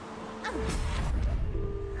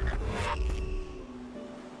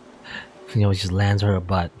 You know, it just lands her a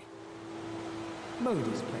butt.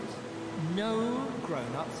 Modi's place. No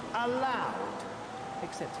grown-ups allowed.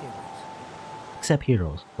 Except heroes. Except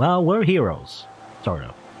heroes. Well, we're heroes. Sort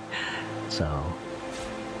of. So...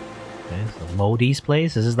 Okay, so Modi's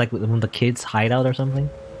place? Is this like one of the kids' hideout or something?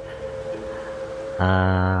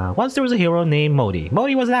 Once there was a hero named Modi.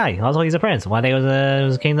 Modi was nice. Also, he's a prince. One day was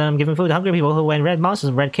a kingdom giving food to hungry people who went red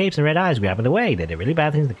monsters with red capes and red eyes grabbing away. They did really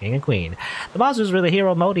bad things to the king and queen. The monsters were the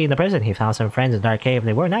hero Modi in the prison. He found some friends in Dark Cave.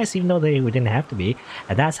 They were nice even though they didn't have to be.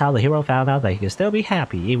 And that's how the hero found out that he could still be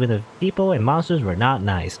happy even if people and monsters were not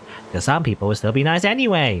nice. Because some people would still be nice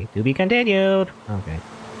anyway. To be continued. Okay.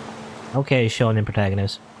 Okay, shonen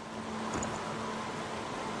protagonist.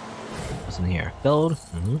 What's in here? Gold.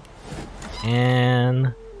 Mm-hmm.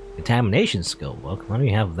 And contamination skill book. Why don't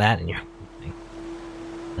you have that in your thing?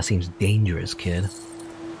 That seems dangerous, kid.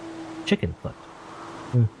 Chicken foot.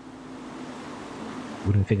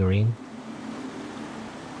 Wooden figurine.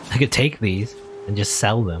 I could take these and just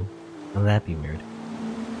sell them. Wouldn't that be weird?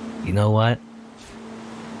 You know what?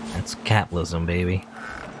 That's capitalism, baby.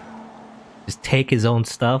 Just take his own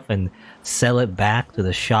stuff and sell it back to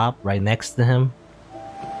the shop right next to him.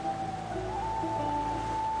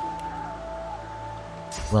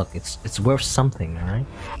 Look, it's worth something, alright?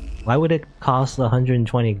 Why would it cost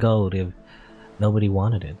 120 gold if nobody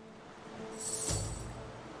wanted it?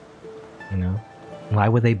 You know? Why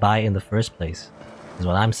would they buy it in the first place? Is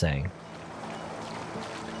what I'm saying.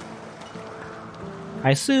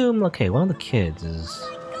 I assume, okay, one of the kids is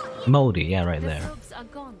Modi, yeah, right there. The frogs are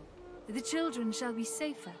gone. The children shall be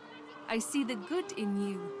safer. I see the good in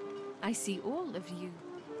you. I see all of you.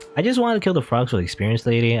 I just wanted to kill the frogs for the experience,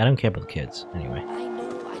 lady. I don't care about the kids. Anyway.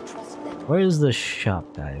 Where is the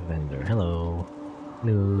shop guy vendor? Hello.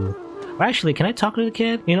 No. Or actually, can I talk to the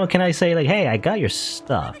kid? You know, can I say like, hey, I got your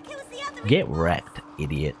stuff. Get wrecked,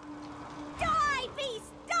 idiot. Die,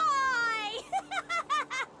 beast, die!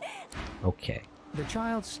 Okay. The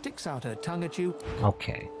child sticks out her tongue at you.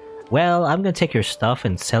 Okay. Well, I'm gonna take your stuff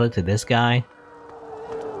and sell it to this guy.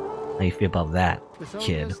 How you feel about that,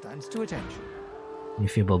 kid? Stands to attention. How you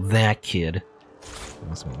feel about that, kid?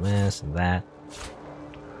 Some of this and that.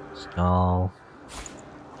 Stall.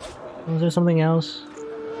 Was there something else?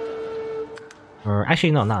 Or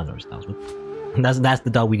actually, no, not another stalls. That's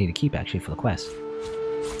the dog we need to keep actually for the quest.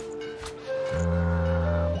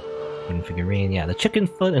 Wooden figurine, yeah, the chicken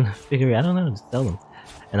foot and figurine. I don't know, just sell them.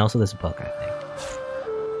 And also this book, I think.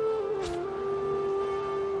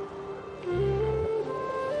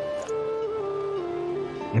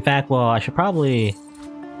 In fact, well, I should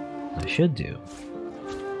do.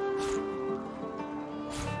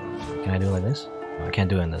 Can I do it like this? Oh, I can't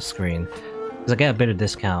do it on the screen. Because I get a better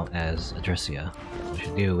discount as Adressia. What I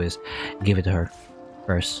should do is give it to her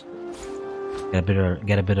first. Get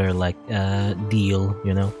a better like deal,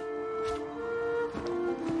 you know?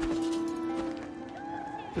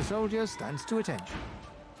 The soldier stands to attention.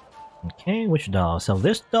 Okay, which doll? Sell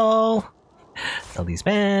this doll. Sell these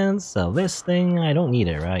pants. Sell this thing. I don't need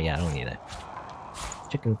it, right? Yeah, I don't need it.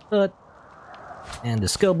 Chicken foot. And the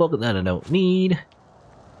skill book that I don't need.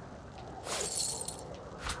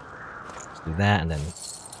 Do that and then,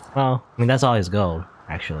 well, I mean that's all his gold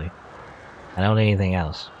actually. I don't need anything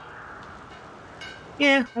else.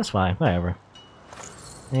 Yeah, that's fine, whatever.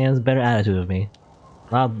 Yeah, it's a better attitude of me.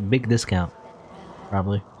 Wow, big discount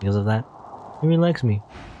probably because of that. He really likes me,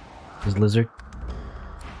 this lizard.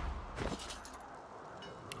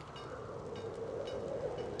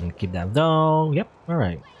 And keep that doll. Yep, all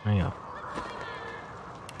right, there you go.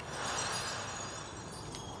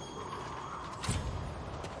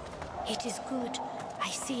 It is good. I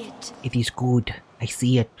see it. It is good. I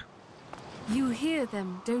see it. You hear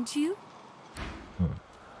them, don't you?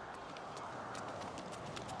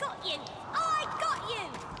 Got you. I got you.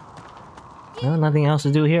 Well, nothing else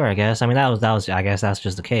to do here, I guess. I mean, that was. I guess that's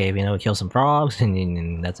just the cave. You know, kill some frogs,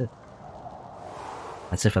 and that's it.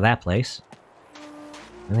 That's it for that place.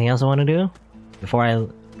 Anything else I want to do before I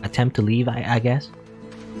attempt to leave? I guess.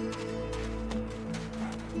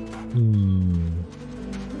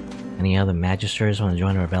 Any other magisters want to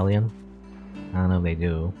join the rebellion? I don't know if they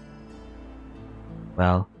do.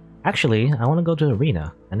 Well, actually, I want to go to the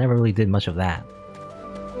arena. I never really did much of that.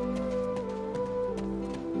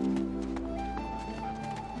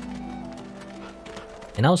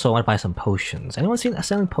 And also, I want to buy some potions. Anyone seen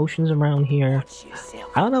selling potions around here?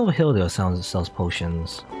 I don't know if Hilda sells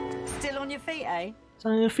potions. Still on your feet, eh? It's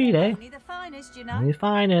on your feet, eh? Only the finest, you know. Only the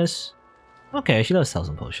finest. Okay, she does sell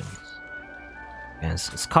some potions. And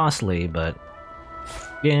it's costly, but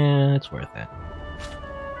yeah, it's worth it.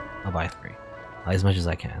 I'll buy 3. As much as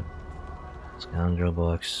I can. Scoundrel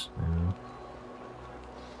books.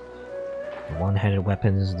 One-handed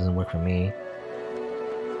weapons doesn't work for me.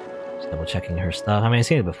 Just double checking her stuff. I mean, I've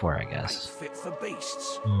seen it before, I guess. Fit for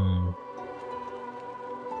beasts. Yeah,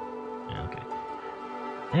 okay.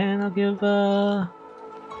 And I'll give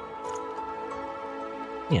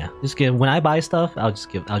yeah, just give when I buy stuff, I'll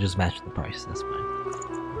just match the price. That's fine.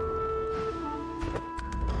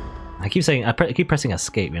 I keep saying I keep pressing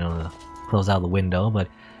escape, you know, to close out the window, but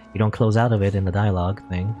you don't close out of it in the dialogue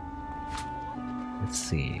thing. Let's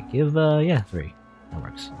see. Give yeah, 3. That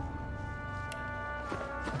works.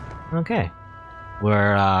 Okay.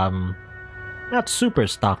 We're not super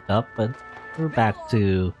stocked up, but we're back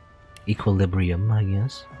to equilibrium, I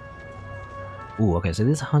guess. Ooh, okay, so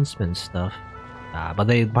this is huntsman stuff. But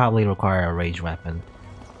they probably require a ranged weapon.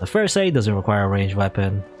 The first aid doesn't require a ranged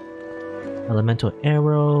weapon. Elemental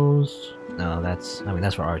arrows. No, that's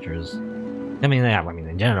for archers. I mean, yeah, I mean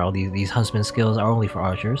in general, these huntsman skills are only for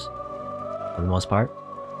archers, for the most part.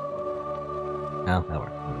 No, that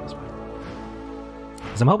worked. That's fine.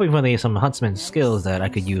 Because I'm hoping for some huntsman skills that I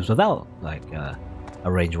could use without like a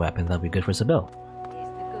ranged weapon. That'd be good for Sybil. Here's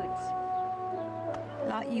the goods.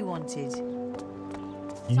 Like you wanted.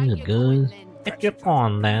 Here's the goods. Take your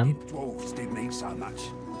pawn, then. Dwarves didn't eat so much.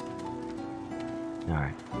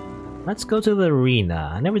 Alright. Let's go to the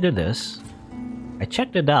arena. I never did this. I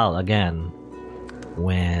checked it out again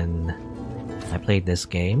when I played this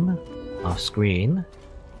game off screen,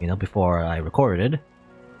 you know, before I recorded.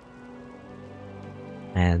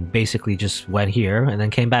 And basically just went here and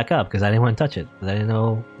then came back up because I didn't want to touch it. Because I didn't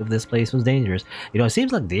know if this place was dangerous. You know, it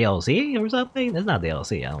seems like DLC or something. It's not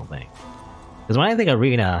DLC, I don't think. Because when I think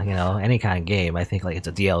arena, you know, any kind of game, I think like it's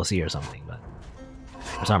a DLC or something, but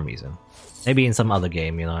for some reason. Maybe in some other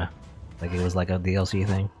game, you know, like it was like a DLC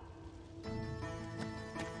thing.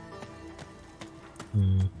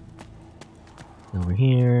 Over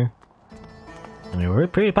here. I mean, we're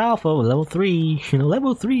pretty powerful, level 3. You know,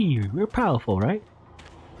 level 3, we're powerful, right?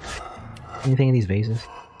 Anything in these vases?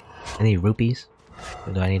 Any rupees?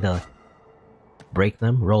 Or do I need to break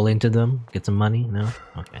them, roll into them, get some money? No?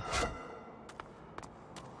 Okay.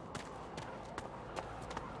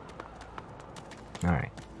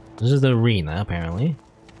 Alright. This is the arena, apparently.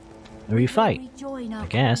 Where we fight, I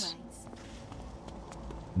guess.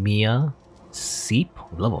 Mia Seep,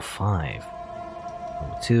 level 5.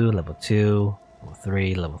 Level 2, level 2, level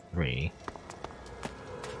 3, level 3.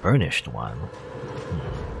 Burnished one.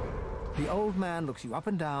 The old man looks you up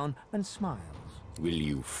and down and smiles. Will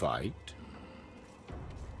you fight?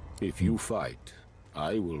 If you fight,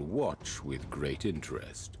 I will watch with great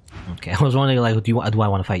interest. Okay, I was wondering, like, do I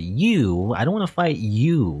want to fight you? I don't want to fight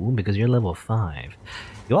you because you're level 5.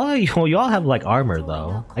 You all have like armor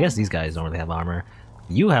though. I guess these guys don't really have armor.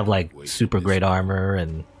 You have like super great armor,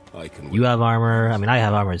 and you have armor. I mean, I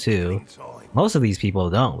have armor too. Most of these people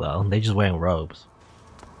don't though. They're just wearing robes.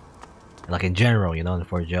 Like in general, you know,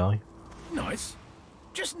 for Joey. Nice.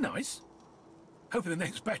 Just nice. Hoping the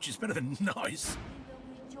next batch is better than nice.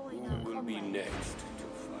 Will be next to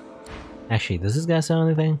fight. Actually, does this guy sell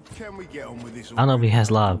anything? Can we get on with this? I don't know if he has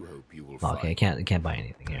a lot of... Hope you will Oh, okay, fight. can't buy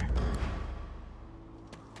anything here.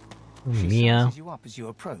 She Mia. sizes you up as you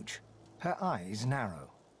approach. Her eyes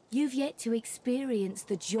narrow. You've yet to experience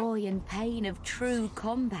the joy and pain of true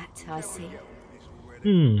combat, I see.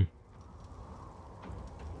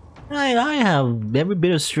 I have every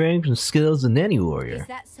bit of strength and skills than any warrior. Is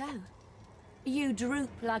that so? You droop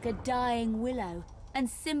like a dying willow and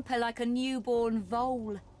simper like a newborn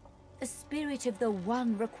vole. The spirit of the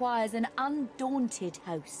One requires an undaunted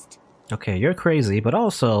host. Okay, you're crazy, but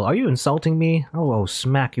also, are you insulting me? I'll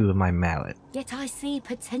smack you with my mallet. Yet I see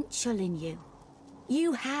potential in you.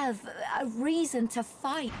 You have a reason to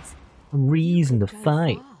fight. A reason to Go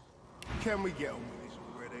fight. far. Can we get on with this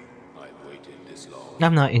already? I've waited this long.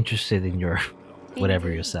 I'm not interested in your...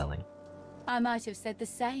 whatever you're selling. I might have said the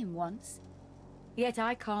same once. Yet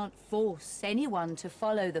I can't force anyone to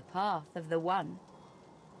follow the path of the One.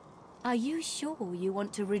 Are you sure you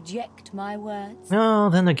want to reject my words? No,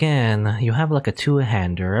 then again, you have like a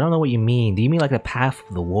two-hander. I don't know what you mean. Do you mean like the path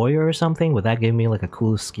of the warrior or something? Would that give me like a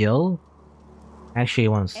cool skill? Actually,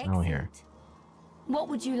 once oh here. Excellent. What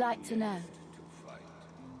would you like to know?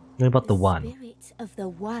 What about the One? Spirit of the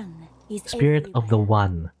One is Spirit of the everywhere.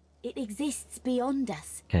 One. It exists beyond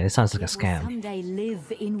us. Okay, this sounds like a It will scam. someday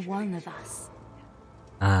live in one of us.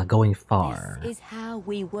 Going far. This is how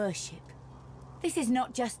we worship. This is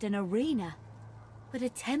not just an arena, but a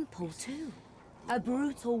temple too. A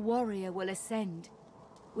brutal warrior will ascend.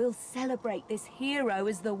 We'll celebrate this hero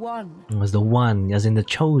as the one. It was the one, as in the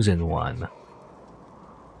chosen one.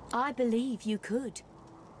 I believe you could,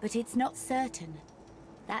 but it's not certain.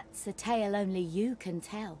 That's a tale only you can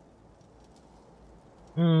tell.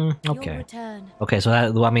 Your Okay. return. Okay, so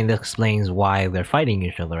that, I mean, that explains why they're fighting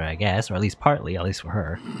each other, I guess, or at least partly, at least for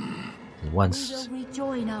her. We Once will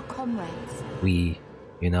rejoin our comrades. we,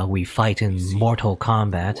 we fight in mortal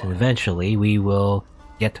combat, and eventually we will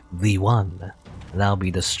get the one. And that'll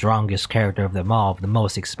be the strongest character of them all, the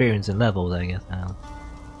most experienced in levels, I guess.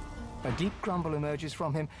 A deep grumble emerges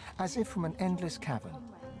from him, as if from an endless cavern.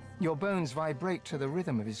 Your bones vibrate to the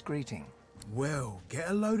rhythm of his greeting. Well, get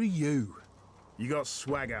a load of you. You got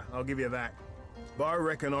swagger, I'll give you that. But I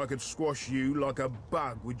reckon I could squash you like a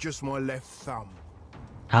bug with just my left thumb.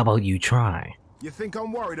 How about you try? You think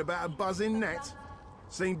I'm worried about a buzzing net?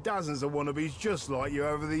 Seen dozens of wannabes just like you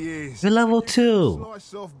over the years. You're level 2!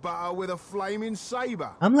 Slice off butter with a flaming saber.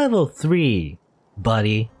 I'm level 3,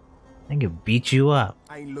 buddy. I can beat you up.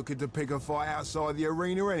 Ain't looking to pick a fight outside the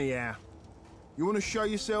arena anyhow. You want to show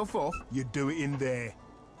yourself off? You do it in there.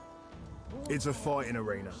 It's a fighting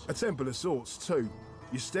arena. A temple of sorts, too.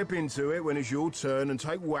 You step into it when it's your turn and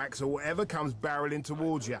take whacks or whatever comes barreling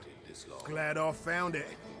towards you. Glad I found it.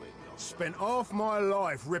 Spent half my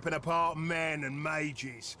life ripping apart men and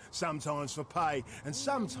mages, sometimes for pay and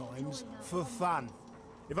sometimes for fun.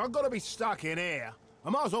 If I've got to be stuck in here, I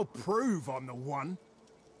might as well prove I'm the one.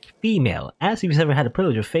 Female. Ask if you've ever had the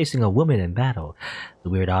privilege of facing a woman in battle. The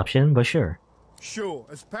weird option, but sure. Sure,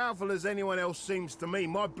 as powerful as anyone else seems to me,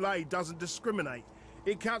 my blade doesn't discriminate.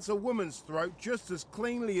 It cuts a woman's throat just as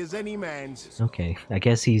cleanly as any man's. Okay, I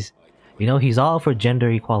guess he's... he's all for gender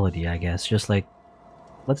equality, I guess. Just like...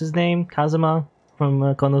 What's his name? Kazuma? From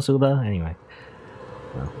Konosuba? Anyway.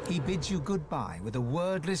 Well. He bids you goodbye with a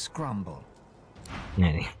wordless grumble.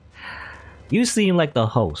 Anyway. You seem like the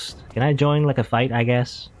host. Can I join like a fight, I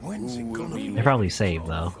guess? When's it gonna be? They're probably saved,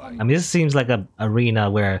 though. I mean, this seems like an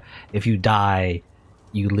arena where if you die,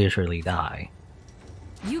 you literally die.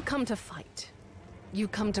 You come to fight. You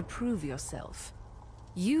come to prove yourself.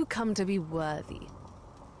 You come to be worthy.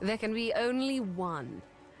 There can be only one,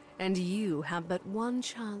 and you have but one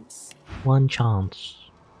chance. One chance.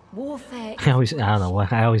 Warfare. I don't know.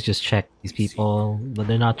 I always just check these people, but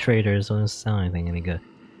they're not traitors, so it doesn't sound anything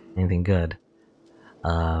good.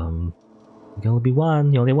 You can only be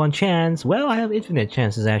one. You only have one chance. Well, I have infinite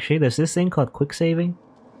chances actually. There's this thing called quick saving.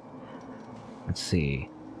 Let's see.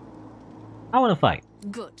 I want to fight.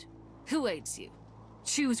 Good. Who aids you?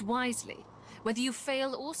 Choose wisely. Whether you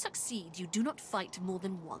fail or succeed, you do not fight more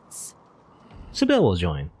than once. Sybil will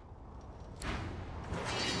join.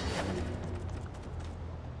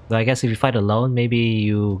 But I guess if you fight alone, maybe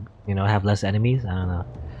you have less enemies. I don't know.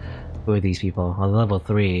 Who are these people? Oh, level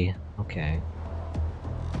 3. Okay.